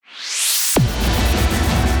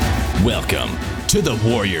Welcome to the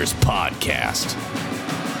Warriors Podcast.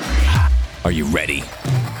 Are you ready?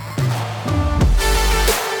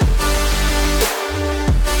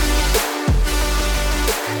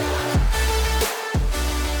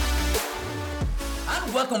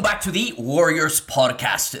 And welcome back to the Warriors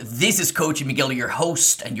Podcast. This is Coach Miguel, your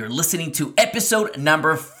host, and you're listening to episode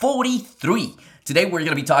number 43. Today we're going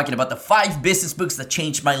to be talking about the 5 business books that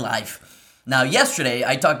changed my life. Now, yesterday,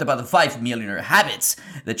 I talked about the 5 millionaire habits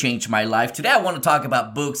that changed my life. Today, I want to talk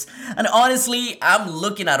about books. And honestly, I'm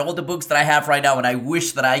looking at all the books that I have right now, and I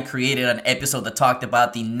wish that I created an episode that talked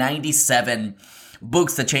about the 97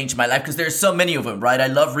 books that changed my life, because there's so many of them, right? I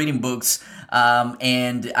love reading books,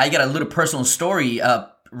 and I got a little personal story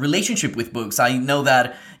relationship with books. I know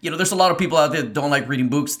that, there's a lot of people out there that don't like reading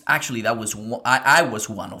books. Actually, I was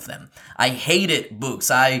one of them. I hated books.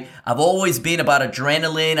 I've always been about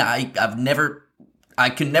adrenaline. I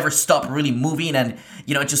could never stop really moving, and,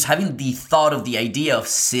 just having the thought of the idea of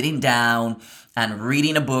sitting down and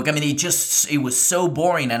reading a book. I mean, it was so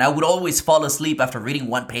boring, and I would always fall asleep after reading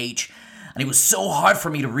one page, and it was so hard for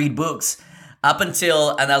me to read books. Up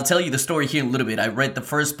until, and I'll tell you the story here in a little bit, I read the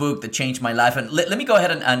first book that changed my life. And let me go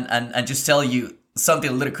ahead and just tell you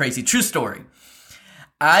something a little crazy. True story.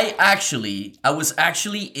 I was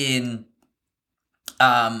actually in,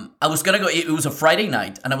 I was going to go, it was a Friday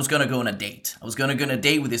night, and I was going to go on a date. I was going to go on a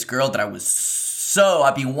date with this girl that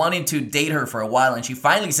I've been wanting to date her for a while. And she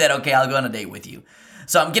finally said, okay, I'll go on a date with you.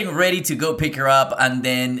 So I'm getting ready to go pick her up, and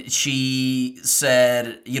then she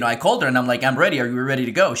said, I called her, and I'm like, I'm ready. Are you ready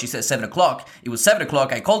to go? She said 7 o'clock. It was 7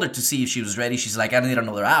 o'clock. I called her to see if she was ready. She's like, I need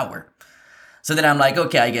another hour. So then I'm like,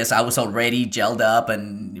 okay, I guess I was already gelled up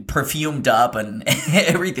and perfumed up and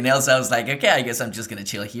everything else. I was like, okay, I guess I'm just going to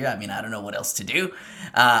chill here. I mean, I don't know what else to do.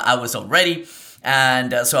 I was all ready.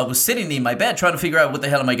 And so I was sitting in my bed trying to figure out what the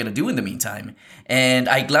hell am I going to do in the meantime. And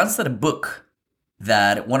I glanced at a book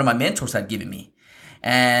that one of my mentors had given me.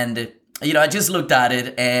 And, I just looked at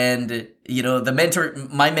it, and,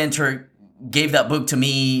 my mentor gave that book to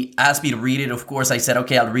me, asked me to read it. Of course, I said,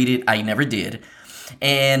 okay, I'll read it. I never did.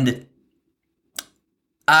 And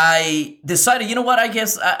I decided, I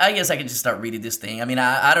guess I can just start reading this thing. I mean,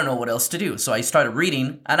 I don't know what else to do. So I started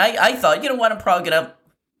reading, and I thought, I'm probably going to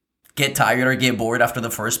get tired or get bored after the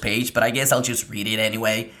first page, but I guess I'll just read it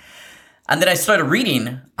anyway. And then I started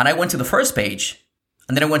reading, and I went to the first page,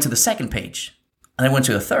 and then I went to the second page. And I went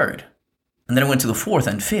to the third, and then I went to the fourth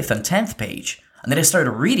and fifth and 10th page. And then I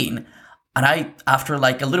started reading, and after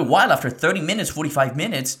like a little while, after 30 minutes, 45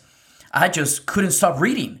 minutes, I just couldn't stop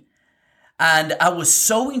reading. And I was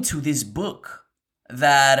so into this book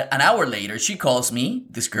that an hour later, she calls me,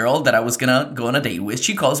 this girl that I was gonna go on a date with.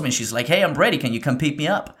 She calls me and she's like, hey, I'm ready. Can you come pick me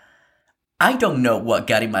up? I don't know what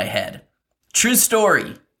got in my head. True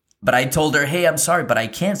story. But I told her, hey, I'm sorry, but I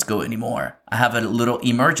can't go anymore. I have a little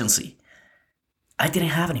emergency. I didn't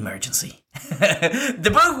have an emergency.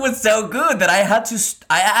 The book was so good that I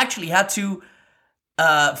actually had to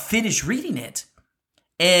finish reading it.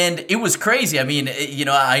 And it was crazy. I mean,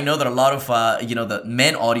 I know that a lot of, the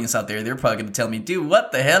men audience out there, they're probably going to tell me, dude,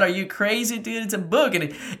 what the hell? Are you crazy, dude? It's a book.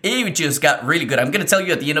 And it just got really good. I'm going to tell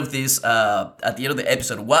you at the end of this, at the end of the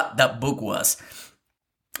episode, what that book was.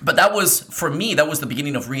 But for me, that was the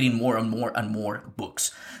beginning of reading more and more and more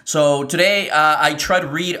books. So today, I try to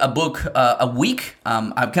read a book a week.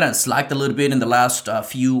 I've kind of slacked a little bit in the last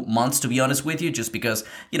few months, to be honest with you, just because,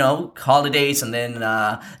 holidays, and then,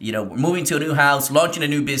 we're moving to a new house, launching a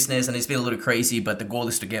new business, and it's been a little crazy, but the goal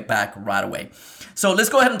is to get back right away. So let's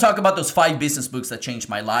go ahead and talk about those 5 business books that changed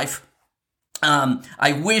my life.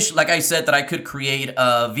 I wish, like I said, that I could create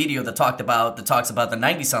a video that talks about the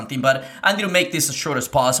 90-something, but I need to make this as short as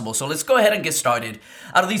possible. So let's go ahead and get started.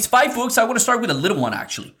 Out of these 5 books, I want to start with a little one,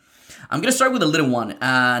 actually. I'm going to start with a little one.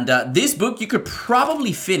 And this book, you could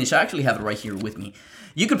probably finish. I actually have it right here with me.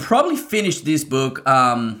 You could probably finish this book,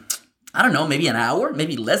 I don't know, maybe an hour,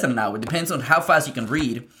 maybe less than an hour. Depends on how fast you can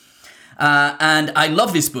read. And I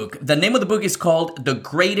love this book. The name of the book is called The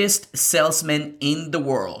Greatest Salesman in the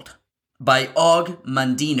World, by Og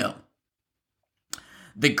Mandino.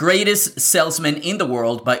 The Greatest Salesman in the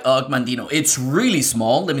World by Og Mandino. It's really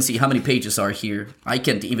small. Let me see how many pages are here. I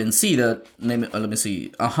can't even see let me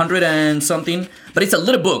see, 100 and something. But it's a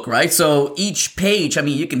little book, right? So each page,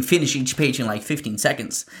 you can finish each page in like 15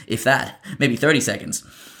 seconds, if that, maybe 30 seconds.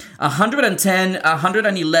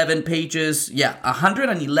 111 pages. Yeah,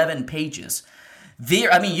 111 pages.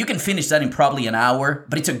 You can finish that in probably an hour,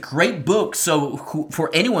 but it's a great book. So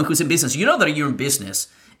for anyone who's in business, that you're in business.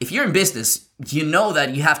 If you're in business, you know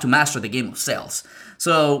that you have to master the game of sales.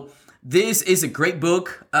 So this is a great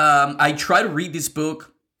book. I try to read this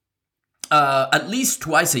book at least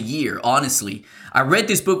twice a year, honestly. I read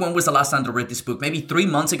this book. When was the last time I read this book? Maybe 4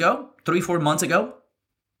 months ago.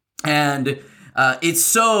 And it's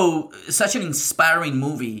such an inspiring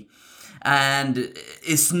movie. And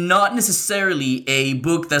it's not necessarily a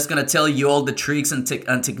book that's going to tell you all the tricks and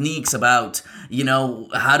techniques about,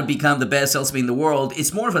 how to become the best salesman in the world.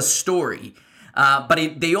 It's more of a story.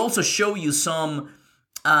 But they also show you some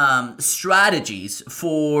strategies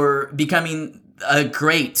for becoming a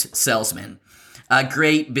great salesman, a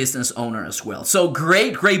great business owner as well. So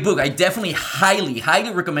great book. I definitely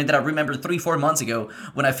highly recommend it. I remember 3-4 months ago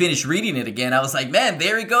when I finished reading it again, I was like, man,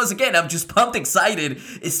 there it goes again. I'm just pumped, excited.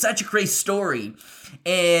 It's such a great story.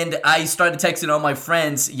 And I started texting all my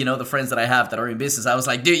friends, the friends that I have that are in business. I was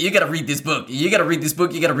like, dude, you got to read this book. You got to read this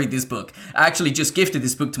book. You got to read this book. I actually just gifted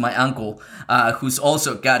this book to my uncle, who's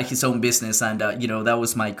also got his own business. And, that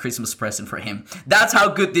was my Christmas present for him. That's how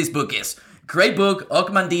good this book is. Great book, Og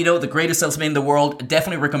Mandino, the greatest salesman in the world.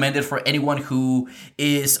 Definitely recommended for anyone who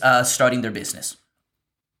is starting their business.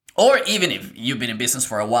 Or even if you've been in business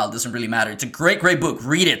for a while, it doesn't really matter. It's a great book.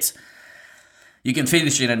 Read it. You can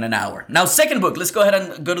finish it in an hour. Now, second book. Let's go ahead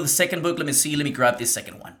and go to the second book. Let me grab this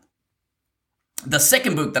second one. The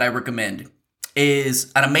second book that I recommend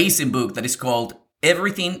is an amazing book that is called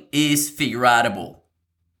Everything is Figureoutable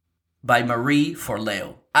by Marie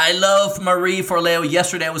Forleo. I love Marie Forleo.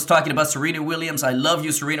 Yesterday I was talking about Serena Williams. I love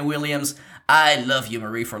you, Serena Williams. I love you,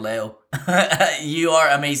 Marie Forleo. You are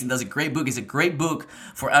amazing. That's a great book. It's a great book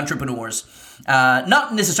for entrepreneurs.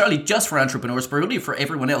 Not necessarily just for entrepreneurs, but really for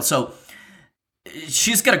everyone else. So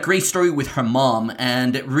she's got a great story with her mom,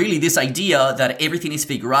 and really this idea that everything is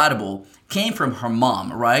figureoutable came from her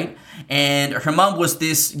mom, right? And her mom was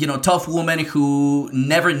this, tough woman who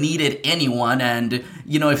never needed anyone. And,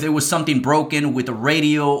 if there was something broken with the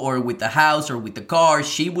radio or with the house or with the car,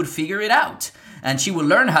 she would figure it out. And she would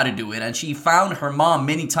learn how to do it. And she found her mom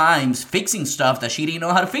many times fixing stuff that she didn't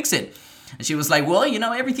know how to fix it. And she was like, well,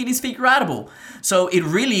 everything is figureoutable. So it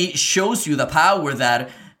really shows you the power that,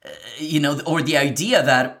 or the idea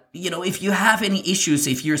that, if you have any issues,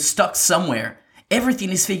 if you're stuck somewhere, everything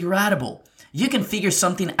is figureoutable. You can figure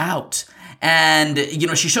something out. And,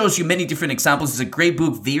 she shows you many different examples. It's a great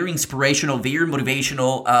book, very inspirational, very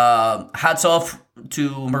motivational. Hats off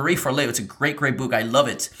to Marie Forleo. It's a great book. I love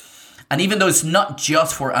it. And even though it's not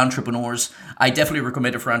just for entrepreneurs, I definitely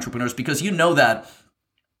recommend it for entrepreneurs because you know that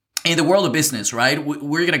in the world of business, right,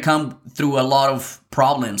 we're going to come through a lot of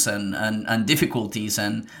problems and difficulties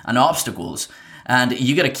and obstacles. And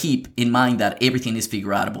you got to keep in mind that everything is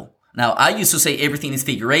figureoutable. Now, I used to say everything is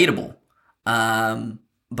figureatable,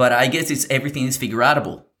 but I guess it's everything is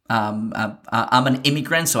figureoutable. I'm an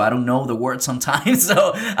immigrant, so I don't know the word sometimes.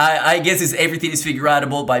 So I guess it's Everything is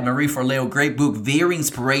Figureoutable by Marie Forleo. Great book, very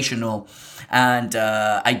inspirational. And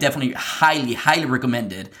I definitely highly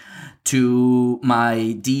recommend it to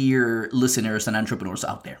my dear listeners and entrepreneurs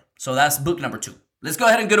out there. So that's book number 2. Let's go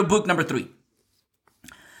ahead and go to book number 3.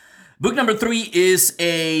 Book number 3 is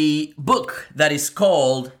a book that is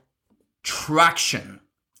called Traction.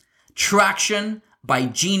 Traction by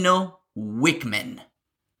Gino Wickman.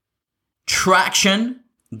 Traction,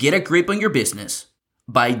 Get a Grip on Your Business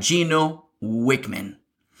by Gino Wickman.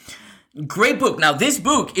 Great book. Now, this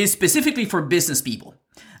book is specifically for business people.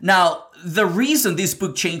 Now, the reason this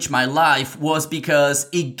book changed my life was because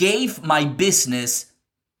it gave my business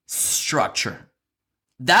structure.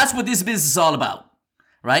 That's what this business is all about,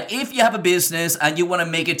 right? If you have a business and you want to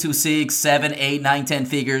make it to 6, 7, 8, 9, 10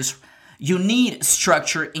 figures, you need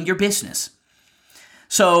structure in your business.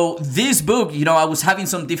 So this book, I was having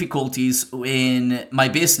some difficulties in my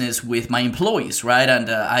business with my employees, right? And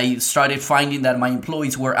I started finding that my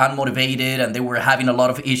employees were unmotivated and they were having a lot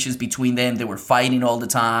of issues between them. They were fighting all the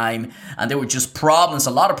time and there were just problems,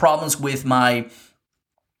 a lot of problems with my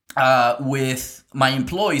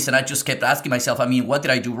employees. And I just kept asking myself, what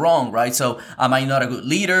did I do wrong, right? So am I not a good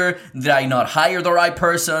leader? Did I not hire the right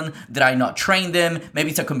person? Did I not train them? Maybe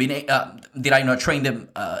it's a combination. Did I not train them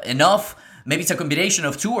enough? Maybe it's a combination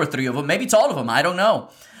of 2 or 3 of them. Maybe it's all of them. I don't know.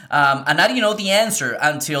 And I didn't know the answer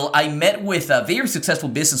until I met with a very successful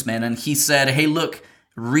businessman. And he said, hey, look,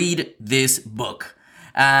 read this book.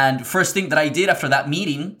 And first thing that I did after that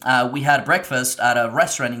meeting, we had breakfast at a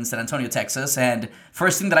restaurant in San Antonio, Texas. And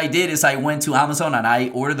first thing that I did is I went to Amazon and I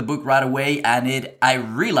ordered the book right away. And I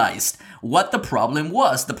realized what the problem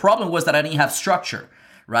was. The problem was that I didn't have structure.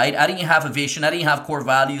 Right? I didn't have a vision. I didn't have core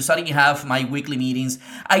values. I didn't have my weekly meetings.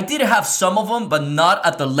 I did have some of them, but not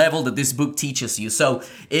at the level that this book teaches you. So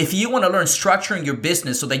if you want to learn structure in your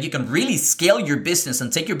business so that you can really scale your business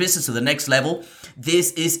and take your business to the next level,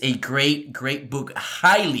 this is a great book.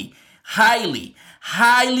 Highly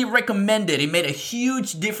Highly recommended. It made a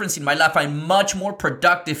huge difference in my life. I'm much more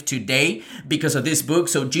productive today because of this book.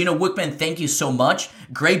 So Gino Wickman, thank you so much.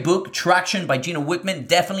 Great book, Traction by Gino Wickman.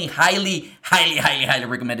 Definitely highly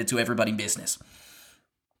recommended to everybody in business.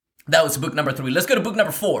 That was book number 3. Let's go to book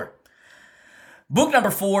number 4. Book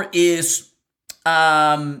number 4 is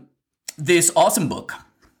this awesome book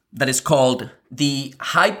that is called The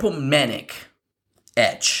Hypomanic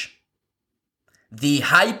Edge. The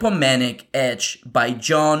Hypomanic Edge by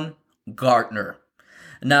John Gardner.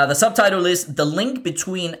 Now, the subtitle is The Link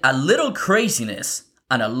Between a Little Craziness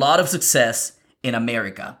and a Lot of Success in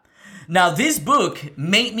America. Now, this book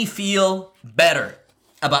made me feel better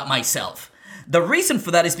about myself. The reason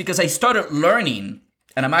for that is because I started learning,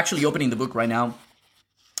 and I'm actually opening the book right now.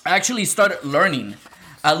 I actually started learning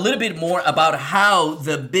a little bit more about how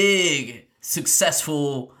the big,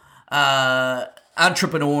 successful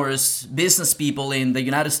entrepreneurs, business people in the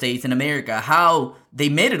United States and America, how they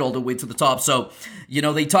made it all the way to the top. So,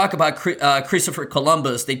 they talk about Christopher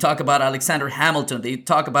Columbus. They talk about Alexander Hamilton. They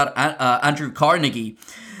talk about Andrew Carnegie.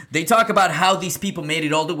 They talk about how these people made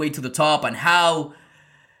it all the way to the top and how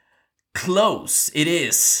close it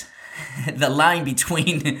is, the line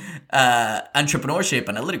between entrepreneurship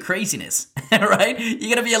and a little craziness, right? You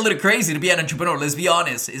gotta be a little crazy to be an entrepreneur. Let's be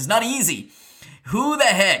honest. It's not easy. Who the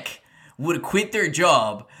heck would quit their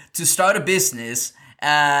job to start a business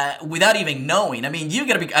without even knowing? I mean,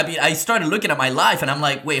 I started looking at my life and I'm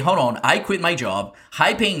like, wait, hold on. I quit my job,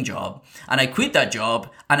 high paying job, and I quit that job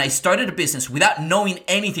and I started a business without knowing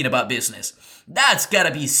anything about business. That's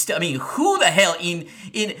gotta be, who the hell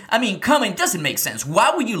come on, it doesn't make sense.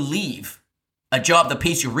 Why would you leave a job that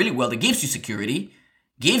pays you really well, that gives you security,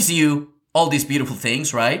 gives you all these beautiful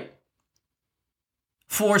things, right?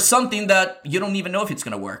 For something that you don't even know if it's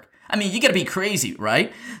gonna work. You gotta be crazy,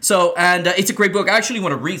 right? So, and it's a great book. I actually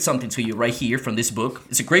want to read something to you right here from this book.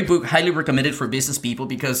 It's a great book, highly recommended for business people,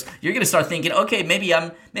 because you're gonna start thinking, okay, maybe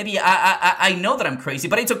I know that I'm crazy,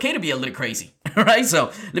 but it's okay to be a little crazy, right?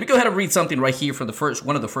 So let me go ahead and read something right here from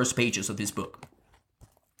one of the first pages of this book.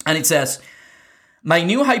 And it says, my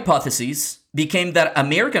new hypothesis became that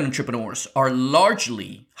American entrepreneurs are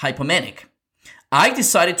largely hypomanic. I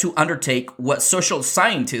decided to undertake what social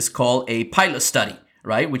scientists call a pilot study,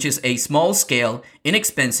 right? Which is a small-scale,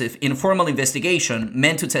 inexpensive, informal investigation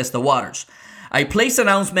meant to test the waters. I placed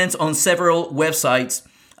announcements on several websites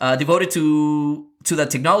devoted to the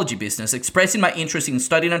technology business, expressing my interest in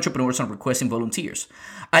studying entrepreneurs and requesting volunteers.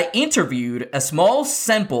 I interviewed a small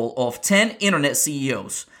sample of 10 internet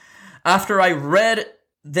CEOs. After I read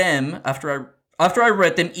them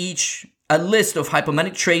each a list of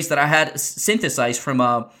hypomanic traits that I had synthesized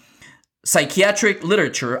from psychiatric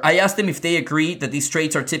literature, I asked them if they agree that these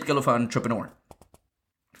traits are typical of an entrepreneur.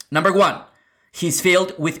 Number 1, he's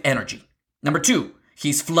filled with energy. Number 2,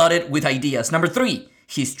 he's flooded with ideas. Number 3,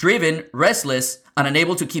 he's driven, restless, and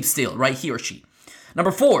unable to keep still, right? He or she.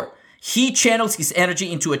 Number 4, he channels his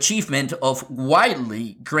energy into achievement of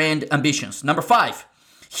wildly grand ambitions. Number 5,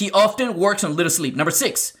 he often works on little sleep. Number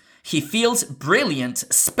 6, he feels brilliant,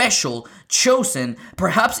 special, chosen,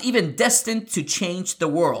 perhaps even destined to change the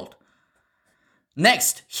world.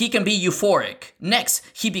 Next, he can be euphoric. Next,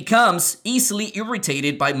 he becomes easily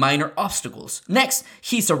irritated by minor obstacles. Next,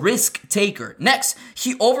 he's a risk taker. Next,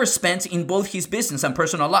 he overspends in both his business and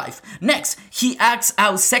personal life. Next, he acts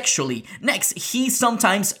out sexually. Next, he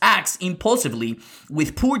sometimes acts impulsively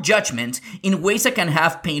with poor judgment in ways that can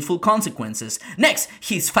have painful consequences. Next,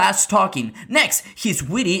 he's fast talking. Next, he's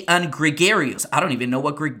witty and gregarious. I don't even know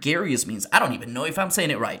what gregarious means. I don't even know if I'm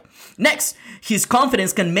saying it right. Next, his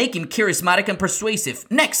confidence can make him charismatic and persuasive.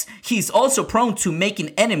 Next, he's also prone to making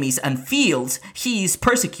enemies and feels he is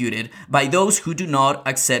persecuted by those who do not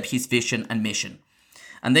accept his vision and mission.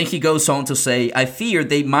 And then he goes on to say, I fear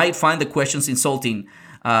they might find the questions insulting.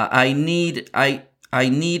 I need not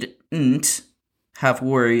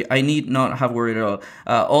have worry at all.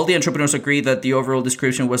 All the entrepreneurs agree that the overall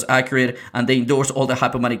description was accurate, and they endorse all the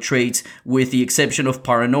hypomanic traits with the exception of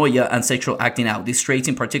paranoia and sexual acting out. These traits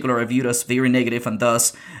in particular are viewed as very negative and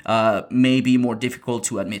thus may be more difficult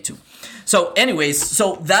to admit to. So anyways,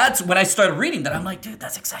 so that's when I started reading that. I'm like, dude,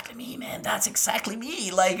 that's exactly me, man. That's exactly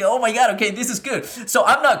me. Like, oh my God, okay, this is good. So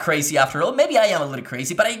I'm not crazy after all. Maybe I am a little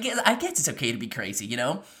crazy, but I guess it's okay to be crazy, you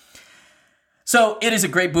know? So it is a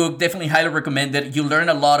great book, definitely highly recommended. You learn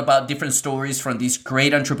a lot about different stories from these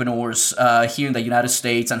great entrepreneurs here in the United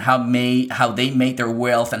States and how they made their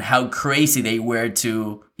wealth and how crazy they were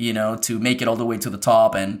to make it all the way to the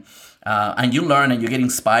top. And you learn and you get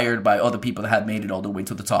inspired by other people that have made it all the way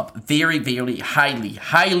to the top. Very, very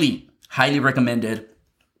highly recommended.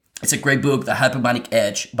 It's a great book, The Hypomanic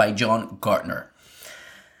Edge by John Gardner.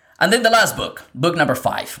 And then the last book, book number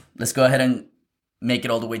 5. Let's go ahead and make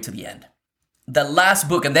it all the way to the end. The last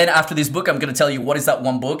book, and then after this book, I'm going to tell you what is that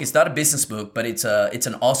one book. It's not a business book, but it's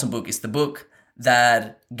an awesome book. It's the book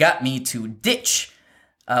that got me to ditch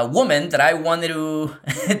a woman that I wanted to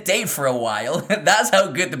date for a while. That's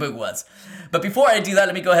how good the book was. But before I do that,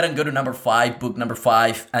 let me go ahead and go to number 5, book number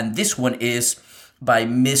 5. And this one is by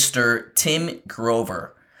Mr. Tim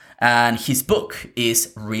Grover. And his book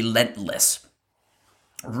is Relentless.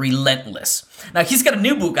 Relentless. Now, he's got a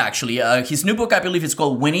new book, actually. His new book, I believe, is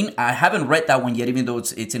called Winning. I haven't read that one yet, even though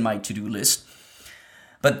it's in my to-do list.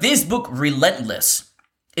 But this book, Relentless,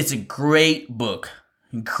 it's a great book.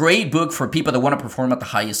 Great book for people that want to perform at the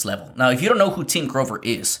highest level. Now, if you don't know who Tim Grover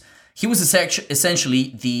is, he was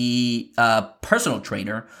essentially the personal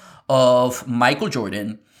trainer of Michael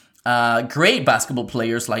Jordan. Great basketball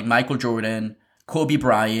players like Michael Jordan, Kobe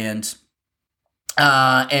Bryant,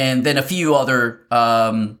 and then a few other,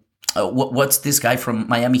 what's this guy from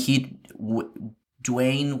Miami Heat?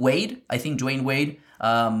 Dwayne Wade? I think Dwayne Wade.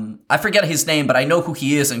 I forget his name, but I know who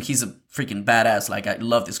he is, and he's a freaking badass. Like, I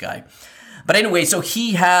love this guy. But anyway, so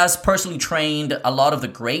he has personally trained a lot of the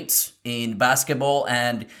greats in basketball,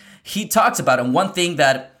 and he talks about it. And one thing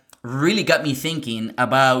that really got me thinking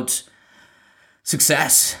about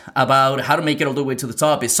success, about how to make it all the way to the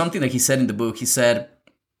top, is something that he said in the book. He said,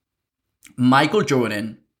 Michael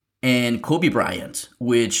Jordan and Kobe Bryant,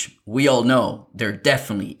 which we all know, they're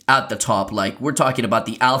definitely at the top. Like, we're talking about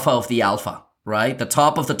the alpha of the alpha, right? The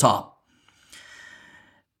top of the top.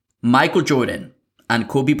 Michael Jordan and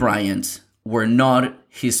Kobe Bryant were not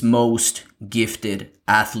his most gifted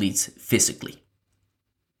athletes physically.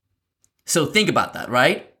 So think about that,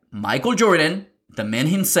 right? Michael Jordan, the man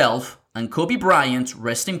himself, and Kobe Bryant,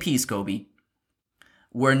 rest in peace, Kobe,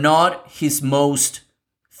 were not his most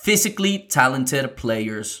physically talented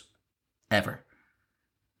players ever.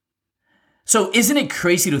 So isn't it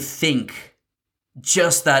crazy to think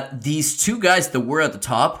just that these two guys that were at the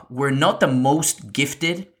top were not the most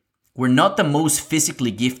gifted, were not the most physically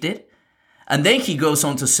gifted? And then he goes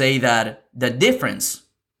on to say that the difference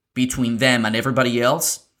between them and everybody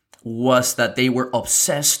else was that they were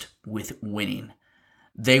obsessed with winning.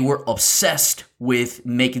 They were obsessed with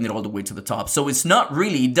making it all the way to the top. So it's not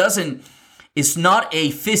really, it's not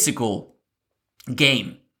a physical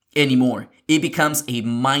game anymore. It becomes a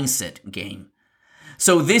mindset game.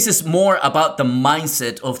 So this is more about the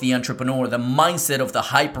mindset of the entrepreneur, the mindset of the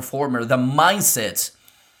high performer, the mindset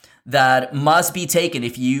that must be taken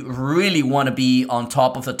if you really want to be on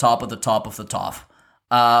top of the top of the top of the top.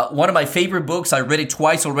 One of my favorite books, I read it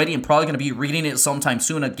twice already and probably going to be reading it sometime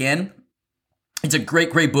soon again. It's a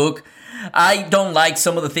great, great book. I don't like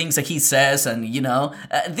some of the things that he says, and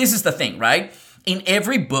this is the thing, right? In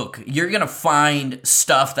every book, you're going to find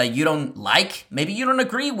stuff that you don't like, maybe you don't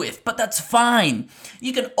agree with, but that's fine.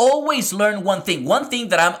 You can always learn one thing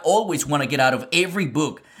that I always want to get out of every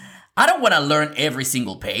book. I don't want to learn every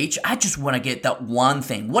single page. I just want to get that one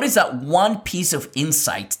thing. What is that one piece of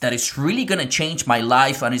insight that is really going to change my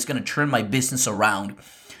life and is going to turn my business around?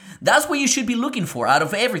 That's what you should be looking for out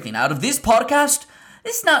of everything. Out of this podcast,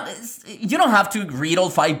 you don't have to read all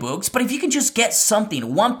 5 books, but if you can just get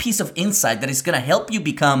something, one piece of insight that is going to help you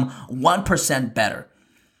become 1% better.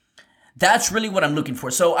 That's really what I'm looking for.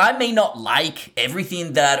 So I may not like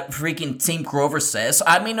everything that freaking Tim Grover says.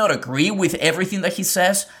 I may not agree with everything that he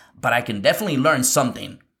says, but I can definitely learn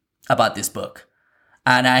something about this book.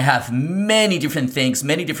 And I have many different things,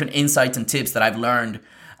 many different insights and tips that I've learned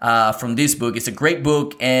from this book. It's a great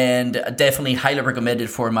book and definitely highly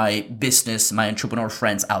recommended for my business, my entrepreneur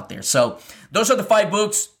friends out there. So those are the 5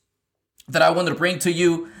 books that I wanted to bring to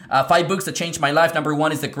you. 5 books that changed my life. Number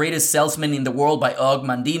 1 is The Greatest Salesman in the World by Og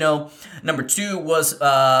Mandino. Number 2 was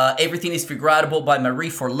Everything is Figureoutable by Marie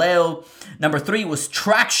Forleo. Number 3 was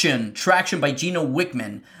Traction by Gino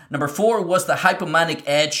Wickman. Number 4 was The Hypomanic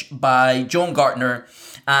Edge by John Gardner.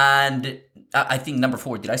 And I think number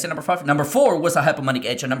 4, did I say number 5? Number 4 was The Hypomanic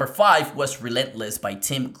Edge. And number 5 was Relentless by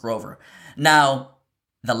Tim Grover. Now,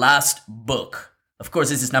 the last book. Of course,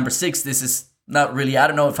 this is number 6. This is not really, I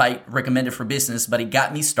don't know if I recommend it for business, but it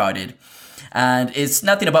got me started. And it's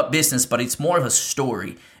nothing about business, but it's more of a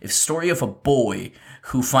story of a boy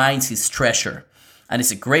who finds his treasure. And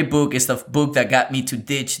it's a great book. It's the book that got me to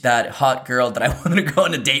ditch that hot girl that I wanted to go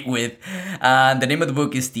on a date with. And the name of the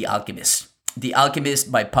book is The Alchemist. The Alchemist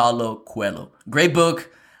by Paulo Coelho. Great book.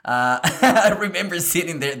 I remember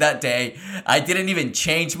sitting there that day. I didn't even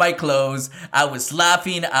change my clothes. I was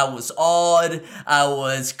laughing. I was awed. I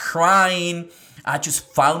was crying. I just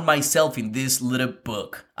found myself in this little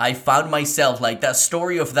book. I found myself like that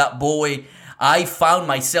story of that boy. I found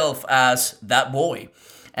myself as that boy.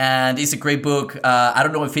 And it's a great book. I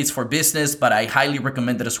don't know if it's for business, but I highly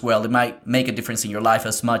recommend it as well. It might make a difference in your life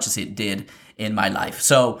as much as it did in my life.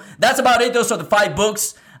 So that's about it. Those are the 5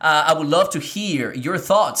 books. I would love to hear your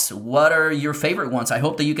thoughts. What are your favorite ones? I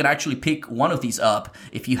hope that you can actually pick one of these up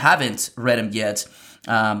if you haven't read them yet.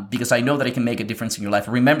 Because I know that it can make a difference in your life.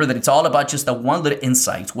 Remember that it's all about just that one little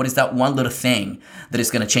insight. What is that one little thing that is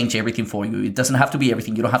going to change everything for you? It doesn't have to be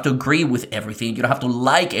everything. You don't have to agree with everything. You don't have to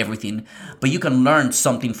like everything, but you can learn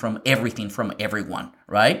something from everything, from everyone,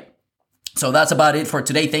 right? So that's about it for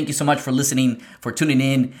today. Thank you so much for listening, for tuning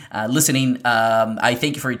in, listening. I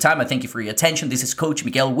thank you for your time. I thank you for your attention. This is Coach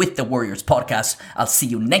Miguel with the Warriors Podcast. I'll see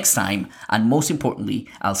you next time. And most importantly,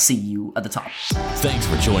 I'll see you at the top. Thanks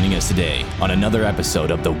for joining us today on another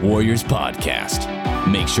episode of the Warriors Podcast.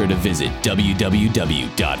 Make sure to visit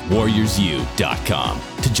www.warriorsu.com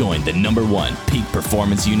to join the #1 peak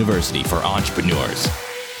performance university for entrepreneurs.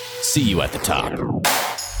 See you at the top.